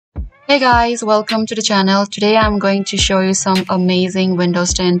Hey guys, welcome to the channel. Today I'm going to show you some amazing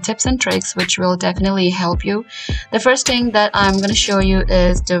Windows 10 tips and tricks which will definitely help you. The first thing that I'm going to show you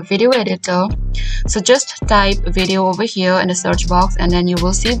is the video editor. So just type video over here in the search box and then you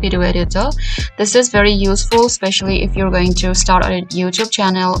will see video editor. This is very useful, especially if you're going to start a YouTube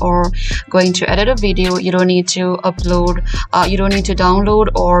channel or going to edit a video. You don't need to upload, you don't need to download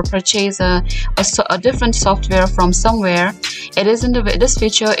or purchase a different software from somewhere. This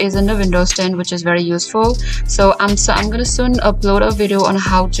feature is in the Windows 10, which is very useful. So I'm gonna soon upload a video on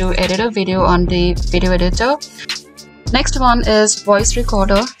how to edit a video on the video editor. Next one is voice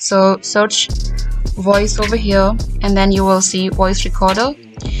recorder. So search voice over here and then you will see voice recorder,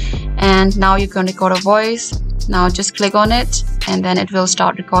 and now you can record a voice. Now just click on it and then it will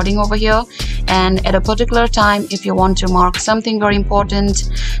start recording over here, and at a particular time if you want to mark something very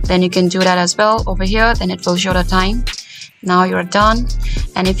important, then you can do that as well over here. Then it will show the time. Now you're done,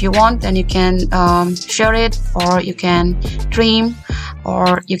 and if you want, then you can share it, or you can stream,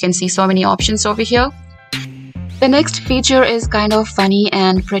 or you can see so many options over here. The next feature is kind of funny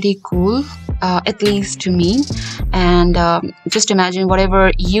and pretty cool, at least to me. And just imagine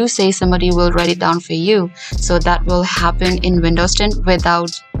whatever you say, somebody will write it down for you. So that will happen in Windows 10 without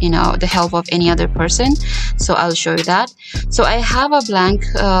the help of any other person. So I'll show you that. So I have a blank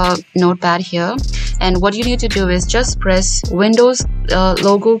notepad here, and what you need to do is just press Windows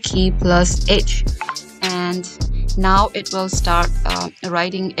logo key plus H, and now it will start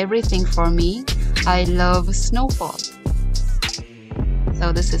writing everything for me. I love snowfall.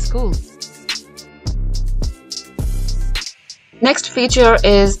 So this is cool. Next feature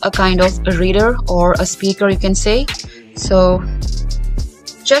is a kind of a reader or a speaker, you can say. So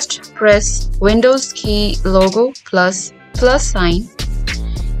just press Windows key logo plus sign,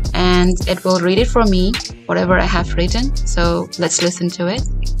 and it will read it for me, whatever I have written. So let's listen to it.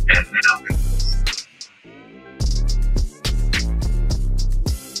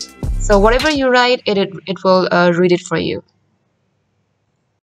 So whatever you write, it will read it for you.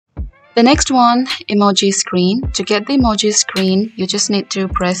 The next one, emoji screen. To get the emoji screen, you just need to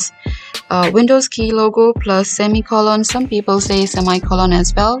press Windows key logo plus semicolon. Some people say semicolon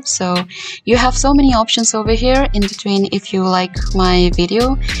as well. So you have so many options over here. In between, if you like my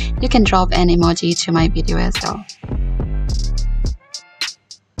video, you can drop an emoji to my video as well.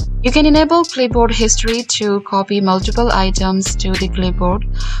 You can enable clipboard history to copy multiple items to the clipboard.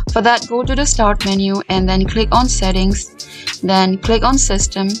 For that, go to the start menu and then click on settings, then click on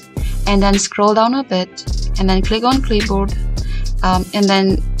system, and then scroll down a bit and then click on clipboard, and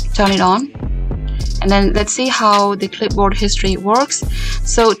then turn it on. And then let's see how the clipboard history works.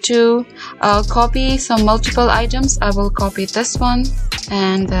 So to copy some multiple items, I will copy this one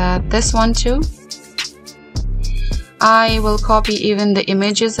and this one too. I will copy even the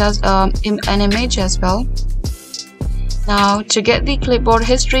images as an image as well. Now to get the clipboard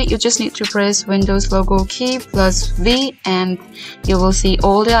history, you just need to press Windows logo key plus V, and you will see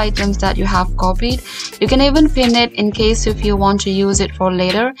all the items that you have copied. You can even pin it in case if you want to use it for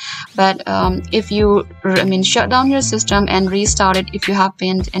later. But if you shut down your system and restart it, if you have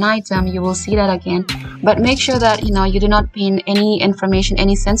pinned an item, you will see that again. But make sure that you do not pin any information,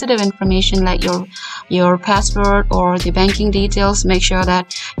 any sensitive information like your password or the banking details. Make sure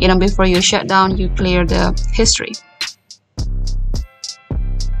that before you shut down, you clear the history.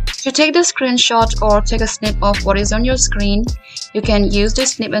 To take the screenshot or take a snip of what is on your screen, you can use the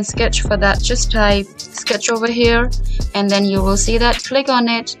snip and sketch. For that, just type sketch over here, and then you will see that. Click on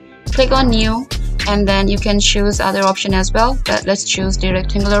it, click on new, and then you can choose other option as well, but let's choose the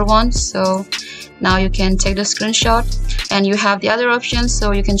rectangular one. So now you can take the screenshot and you have the other options,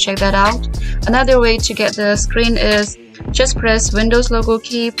 so you can check that out. Another way to get the screen is just press Windows logo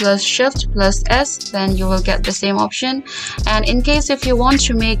key plus shift plus S, then you will get the same option. And in case if you want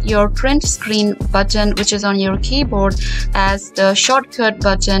to make your print screen button, which is on your keyboard, as the shortcut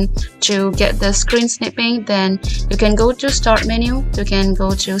button to get the screen snipping, then you can go to start menu, you can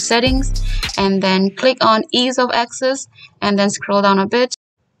go to settings, and then click on ease of access, and then scroll down a bit.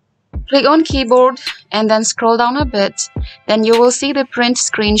 Click on keyboard and then scroll down a bit. Then you will see the print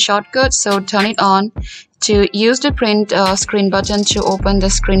screen shortcut, so turn it on to use the print screen button to open the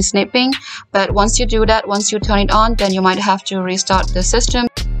screen snipping. But once you do that, once you turn it on, then you might have to restart the system.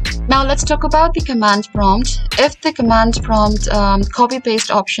 Now let's talk about the command prompt. If the command prompt copy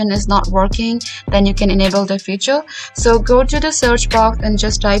paste option is not working, then you can enable the feature. So go to the search box and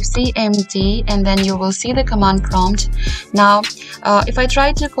just type CMD, and then you will see the command prompt. Now if I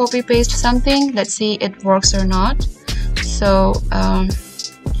try to copy paste something, let's see it works or not. So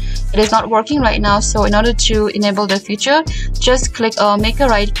it is not working right now. So in order to enable the feature, just make a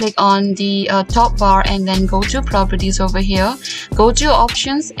right click on the top bar and then go to properties over here, go to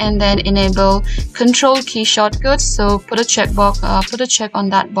options and then enable control key shortcuts. So put a check on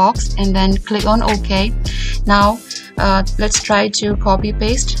that box and then click on OK. Now let's try to copy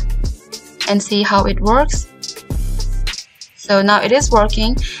paste and see how it works. So now it is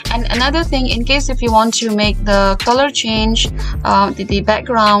working. And another thing, in case if you want to make the color change, the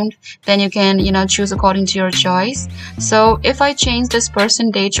background, then you can choose according to your choice. So if I change this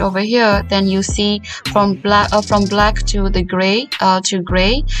percentage over here, then you see from black to the gray to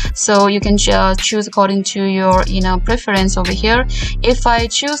gray. So you can choose according to your preference over here. If I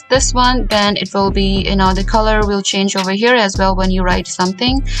choose this one, then it will be the color will change over here as well when you write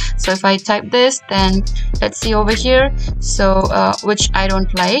something. So if I type this, then let's see over here. So which I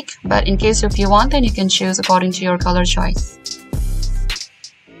don't like, but in case if you want, then you can choose according to your color choice.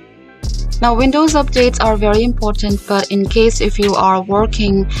 Now Windows updates are very important, but in case if you are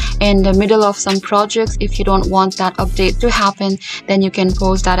working in the middle of some projects, if you don't want that update to happen, then you can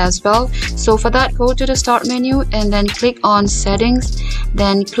pause that as well. So for that, go to the start menu and then click on settings,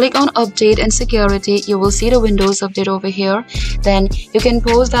 then click on update and security. You will see the Windows update over here. Then you can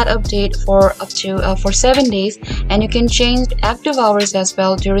pause that update for up to for 7 days, and you can change active hours as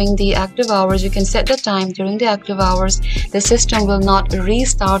well. During the active hours, you can set the time. During the active hours, the system will not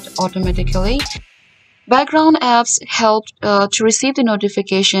restart automatically. Background apps help to receive the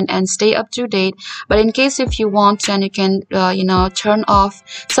notification and stay up to date, but in case if you want, then you can turn off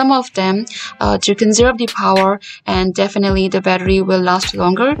some of them to conserve the power, and definitely the battery will last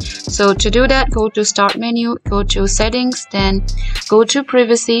longer. So to do that, go to start menu, go to settings, then go to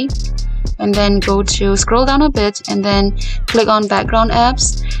privacy, and then scroll down a bit and then click on background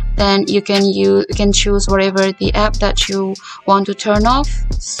apps. Then you can choose whatever the app that you want to turn off.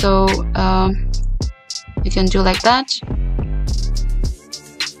 So you can do like that.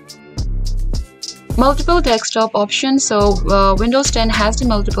 Multiple desktop options. So Windows 10 has the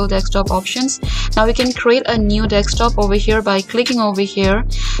multiple desktop options. Now we can create a new desktop over here by clicking over here.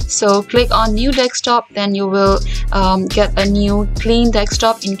 So click on new desktop, then you will get a new clean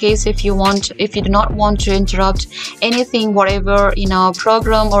desktop. In case if you do not want to interrupt anything, whatever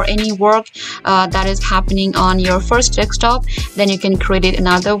program or any work that is happening on your first desktop, then you can create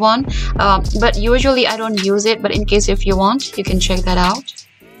another one. But usually I don't use it, but in case if you want, you can check that out.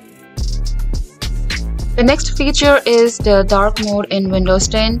 The next feature is the dark mode in Windows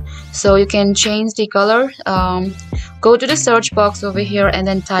 10. So you can change the color. Go to the search box over here and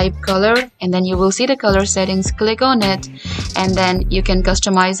then type color, and then you will see the color settings. Click on it and then you can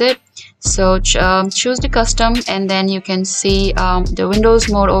customize it. So choose the custom, and then you can see the Windows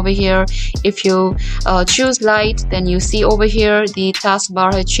mode over here. If you choose light, then you see over here the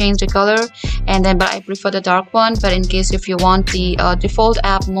taskbar has changed the color, and then but I prefer the dark one. But in case if you want the default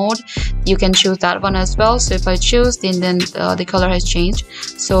app mode, you can choose that one as well. So if I choose, then the color has changed.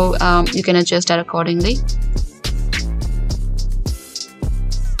 So you can adjust that accordingly.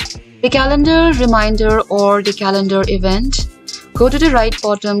 The calendar reminder or the calendar event. Go to the right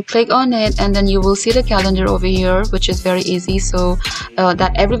bottom, click on it, and then you will see the calendar over here, which is very easy, so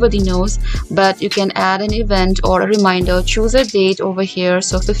that everybody knows. But you can add an event or a reminder. Choose a date over here.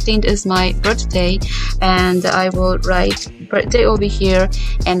 So 15th is my birthday, and I will write birthday over here,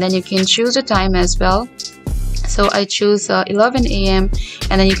 and then you can choose the time as well. So I choose 11 a.m.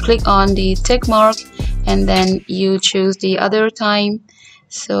 and then you click on the tick mark, and then you choose the other time.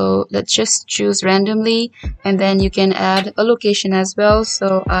 So let's just choose randomly, and then you can add a location as well.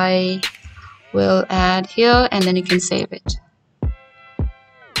 So I will add here, and then you can save it.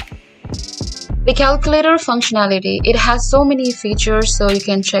 The calculator functionality, it has so many features, so you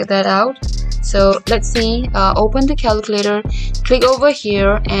can check that out. So let's see, open the calculator, click over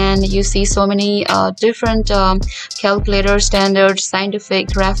here, and you see so many different calculator, standard, scientific,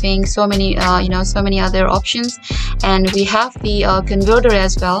 graphing, so many so many other options. And we have the converter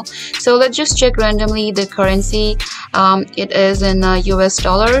as well. So let's just check randomly the currency. It is in US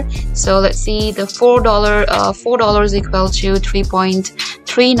dollar. So let's see, the $4 equal to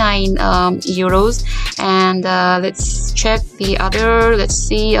 3.39 euros. And let's check the other. Let's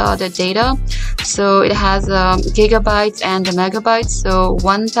see the data. So it has gigabytes and megabytes. So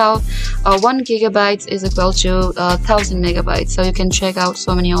 1 gigabyte is equal to 1000 megabytes. So you can check out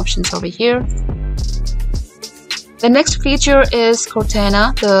so many options over here. The next feature is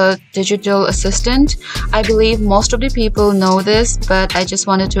Cortana, the digital assistant. I believe most of the people know this, but I just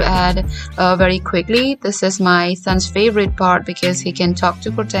wanted to add very quickly. This is my son's favorite part because he can talk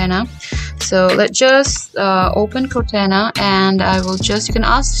to Cortana. So let's just open Cortana, and I will just, you can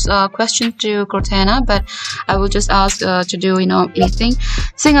ask questions to Cortana, but I will just ask to do, you know, anything.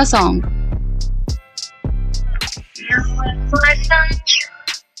 Sing a song.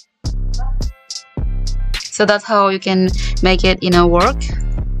 So that's how you can make it, you know, work.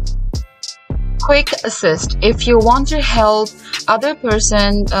 Quick assist. If you want to help other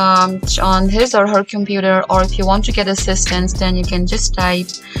person on his or her computer, or if you want to get assistance, then you can just type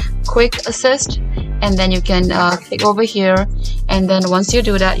quick assist, and then you can click over here, and then once you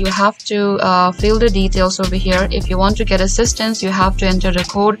do that, you have to fill the details over here. If you want to get assistance, you have to enter the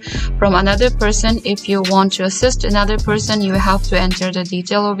code from another person. If you want to assist another person, you have to enter the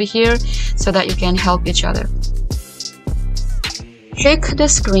detail over here so that you can help each other. Check the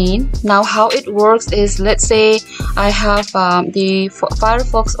screen. Now how it works is, let's say I have the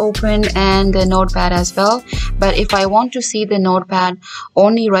Firefox open and the notepad as well, but if I want to see the notepad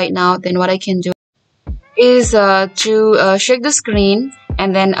only right now, then what I can do is to shake the screen,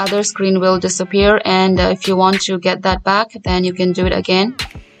 and then other screen will disappear, and if you want to get that back, then you can do it again.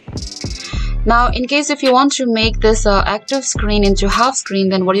 Now in case if you want to make this active screen into half screen,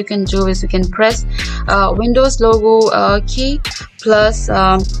 then what you can do is you can press Windows logo key plus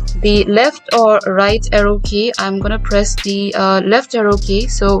the left or right arrow key. I'm gonna press the left arrow key,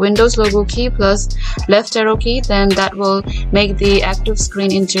 so Windows logo key plus left arrow key, then that will make the active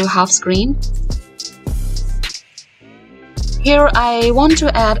screen into half screen. Here I want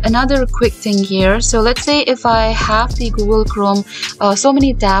to add another quick thing here. So let's say if I have the Google Chrome so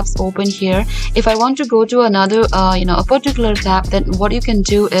many tabs open here, if I want to go to another a particular tab, then what you can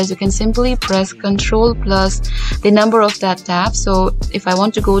do is you can simply press Control plus the number of that tab. So if I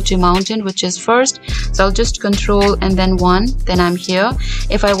want to go to mountain, which is first, so I'll just Control and then 1, then I'm here.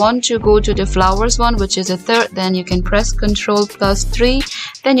 If I want to go to the flowers one, which is a third, then you can press Control plus 3,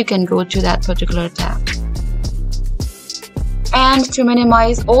 then you can go to that particular tab. And to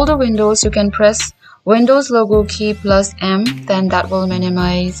minimize all the windows, you can press Windows logo key plus M, then that will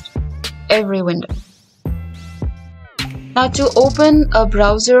minimize every window. Now to open a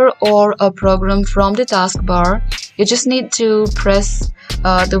browser or a program from the taskbar, you just need to press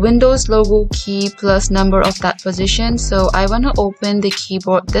the Windows logo key plus number of that position. So I want to open the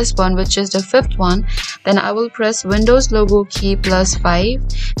keyboard, this one, which is the 5th one, then I will press Windows logo key plus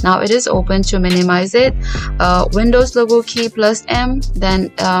 5. Now it is open. To minimize it, Windows logo key plus M,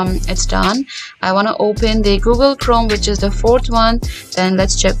 then it's done. I want to open the Google Chrome, which is the 4th one, then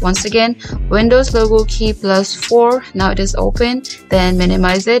let's check once again, Windows logo key plus 4. Now it is open, then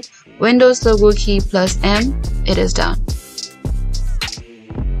minimize it, Windows logo key plus M, it is done.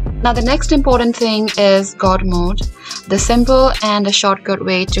 Now the next important thing is GodMode, the simple and a shortcut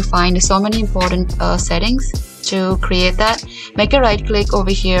way to find so many important settings. To create that, make a right click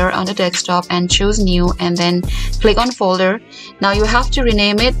over here on the desktop and choose new, and then click on folder. Now you have to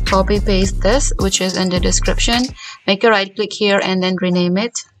rename it, copy paste this, which is in the description, make a right click here and then rename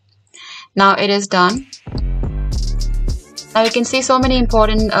it. Now it is done. Now you can see so many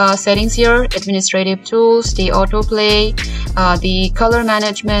important settings here: administrative tools, the autoplay, the color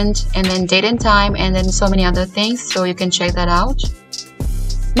management, and then date and time, and then so many other things, so you can check that out.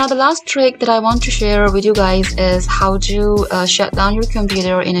 Now the last trick that I want to share with you guys is how to shut down your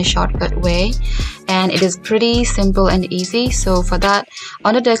computer in a shortcut way, and it is pretty simple and easy. So for that,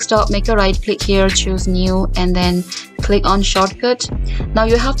 on the desktop, make a right click here, choose new, and then click on shortcut. Now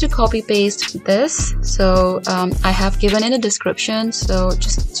you have to copy paste this, so I have given in the description, so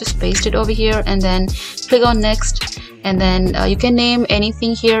just paste it over here and then click on next, and then you can name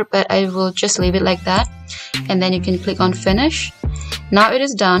anything here, but I will just leave it like that, and then you can click on finish. Now it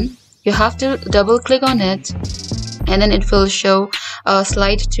is done. You have to double click on it, and then it will show a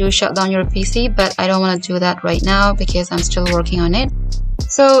slide to shut down your PC, but I don't want to do that right now because I'm still working on it.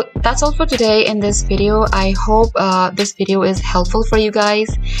 So that's all for today in this video. I hope this video is helpful for you guys.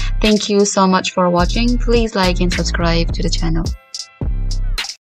 Thank you so much for watching. Please like and subscribe to the channel.